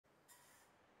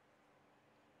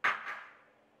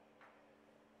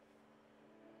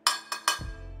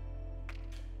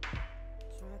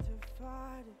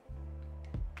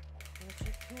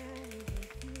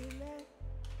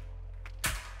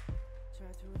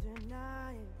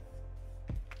deny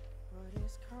it, but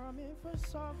it's coming for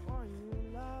someone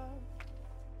you love.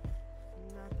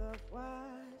 Not the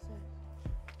wisest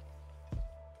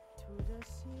to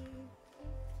deceive.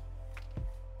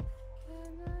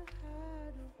 Can I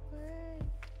hide away?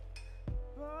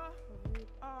 But we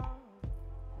all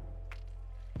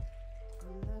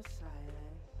in the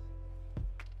silence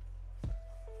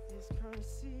is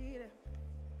conceited,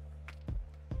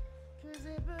 'cause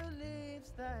it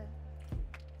believes that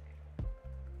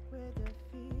we're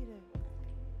defeated.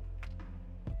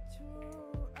 To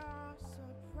our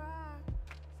surprise,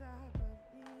 I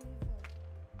believe that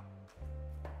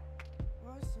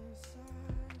what's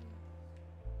inside us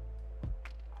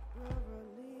will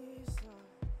release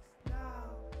us now.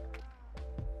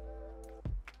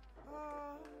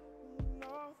 Oh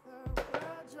no, we'll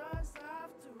just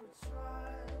have to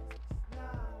trust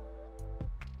now.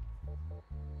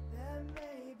 Then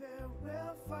maybe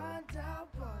we'll find out,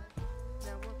 but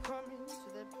now we're coming to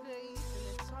the place in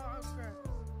the tall grass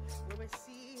where we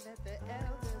see that the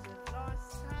elders have lost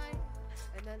time,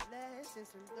 and the lessons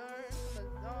we learned from a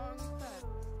long past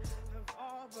have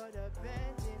all but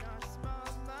abandoned our small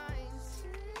minds.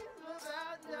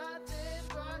 About nothing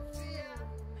but fear,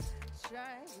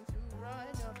 trying to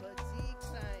run up a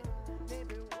decline.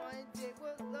 Maybe one day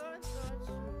we'll learn the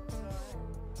truth.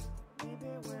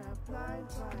 Maybe we're blind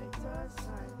by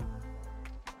design.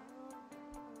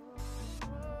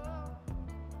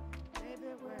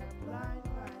 Maybe we're blind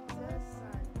by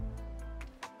design.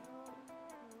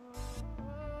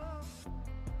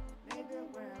 Maybe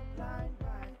we're blind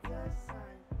by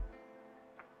design.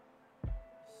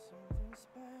 Something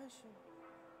special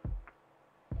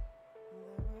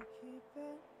that we're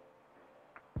keeping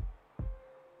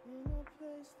in a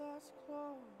place that's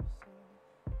close and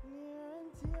near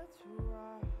and dear to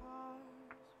our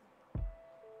hearts.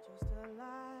 Just a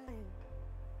line,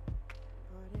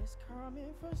 but it's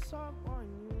coming for someone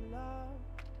you love.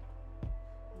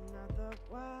 Not the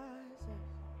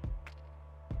wisest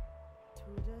to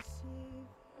deceive.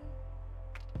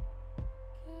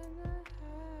 Can I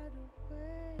hide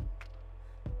away?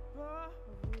 But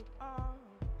we are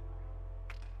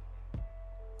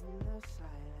in the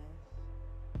silence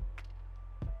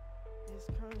is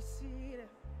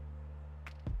conceited,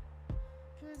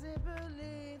 'cause it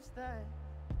believes that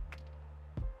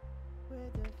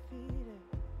we're defeated.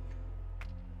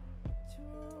 To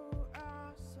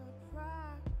our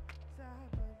surprise, I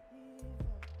believe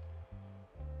that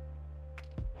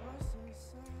what's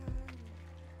inside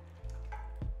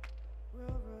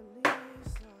will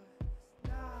release us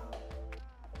now.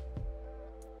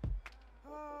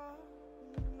 Oh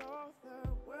no, the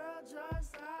world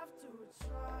just have to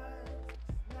trust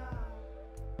now.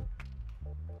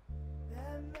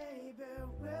 Then maybe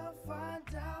we'll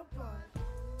find out, but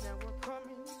now we're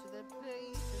coming to the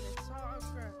place in the tall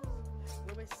grass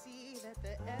where we see that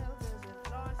the elders have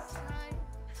lost time,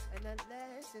 and the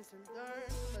lessons we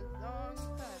learned from a long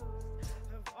past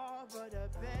have all but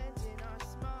abandoned our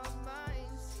small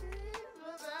minds.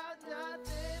 About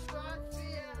nothing but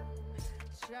fear,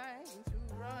 trying to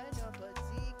run up a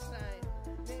decline.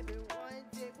 Maybe one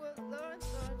day we'll learn the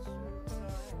truth.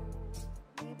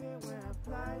 Maybe we're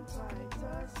blind by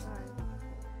design.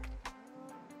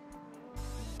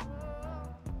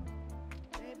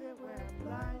 Maybe we're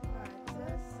blind by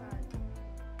design.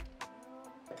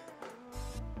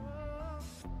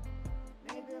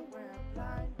 Maybe we're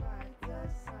blind by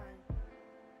design.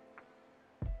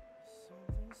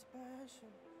 Something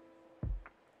special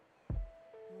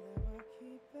that we're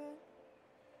keeping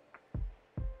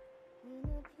in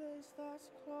a place that's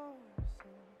close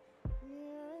and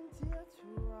near and dear to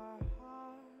our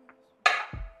hearts.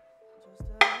 Just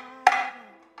a light.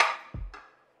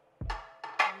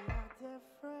 We are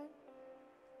different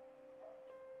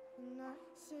in our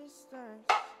existence,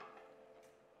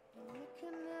 and it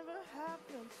can never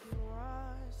happen to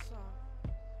us. I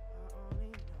only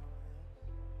know this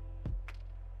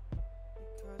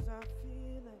because I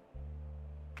feel it,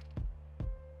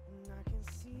 and I can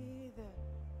see that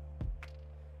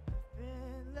I've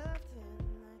been left in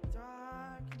the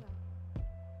dark now.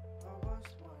 Or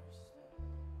what's worse,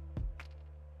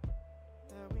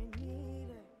 that we need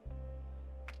it.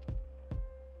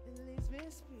 It leaves me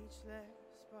speechless,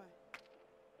 but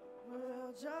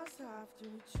we'll just have to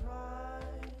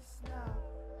trust now.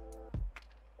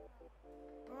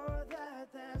 Oh, that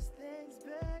there's things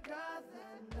bigger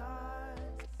than us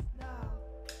now.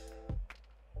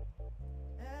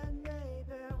 And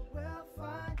maybe we'll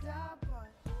find out,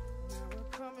 but now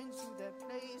we're coming to that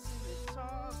place in the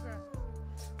tall grass.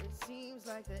 It seems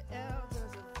like the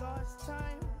elders have lost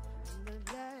time, and the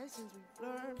lessons we've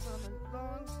learned from a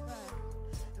long time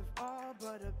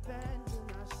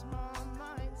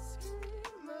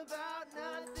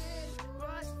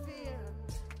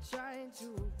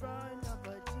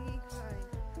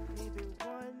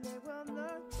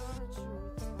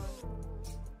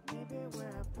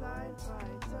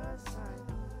advice.